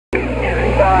So see,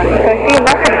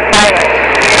 nothing's violet,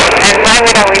 and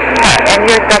violet always cut, and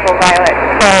you're double violet.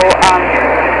 So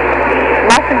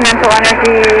lots of mental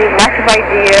energy, lots of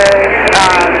ideas,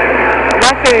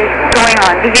 lots of going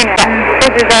on, busyness.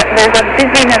 So there's a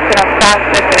busyness and a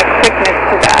fastness and a quickness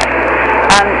to that.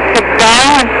 To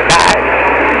balance that,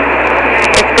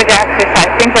 it's good to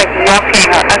exercise. Things like walking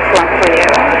are excellent for you.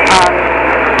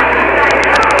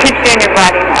 Keeps you in your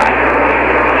body more.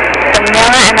 The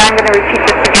more, and I'm going to repeat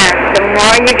this again, the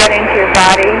more you get into your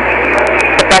body,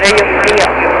 the better you'll feel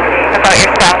about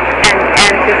yourself.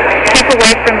 And just keep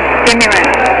away from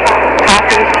stimulants,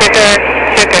 coffee, sugar.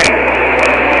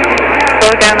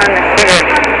 Slow down on the sugar.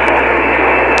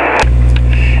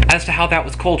 As to how that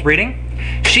was cold reading,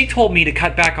 she told me to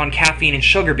cut back on caffeine and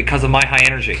sugar because of my high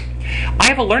energy. I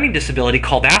have a learning disability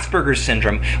called Asperger's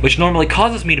syndrome, which normally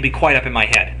causes me to be quite up in my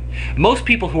head. Most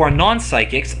people who are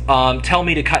non-psychics tell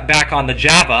me to cut back on the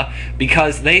Java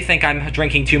because they think I'm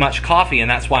drinking too much coffee and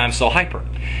that's why I'm so hyper.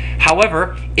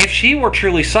 However, if she were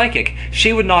truly psychic,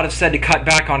 she would not have said to cut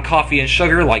back on coffee and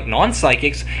sugar like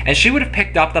non-psychics, and she would have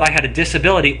picked up that I had a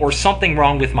disability or something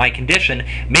wrong with my condition,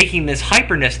 making this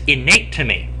hyperness innate to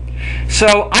me.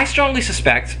 So I strongly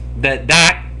suspect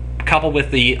that coupled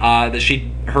with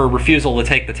her refusal to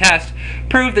take the test,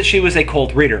 proved that she was a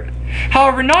cold reader.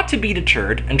 However, not to be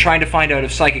deterred and trying to find out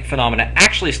if psychic phenomena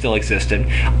actually still existed,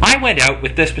 I went out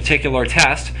with this particular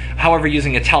test, however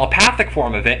using a telepathic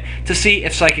form of it, to see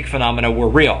if psychic phenomena were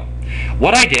real.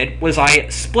 What I did was I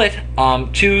split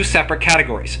two separate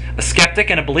categories, a skeptic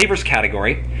and a believer's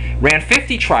category, ran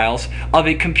 50 trials of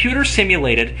a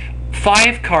computer-simulated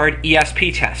 5-card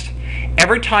ESP test.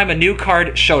 Every time a new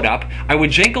card showed up, I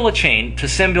would jingle a chain to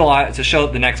symbolize, to show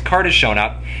that the next card has shown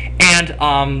up,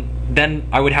 and then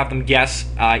I would have them guess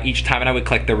each time, and I would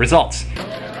click the results.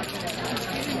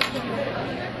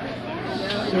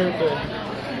 Circle.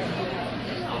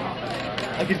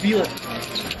 I can feel it.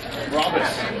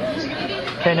 Rhombus.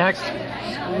 Okay, next.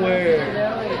 Square.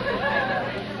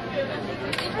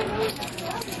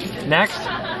 Next.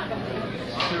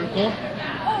 Circle.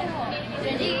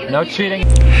 No cheating.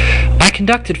 I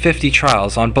conducted 50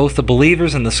 trials on both the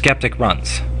believers and the skeptic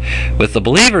runs. With the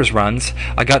believers runs,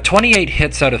 I got 28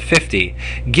 hits out of 50,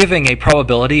 giving a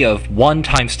probability of 1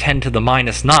 times 10 to the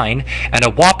minus 9 and a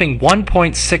whopping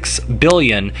 1.6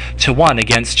 billion to 1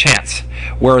 against chance.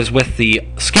 Whereas with the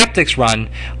skeptics run,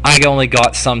 I only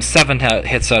got some 7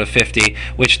 hits out of 50,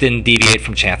 which didn't deviate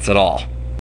from chance at all.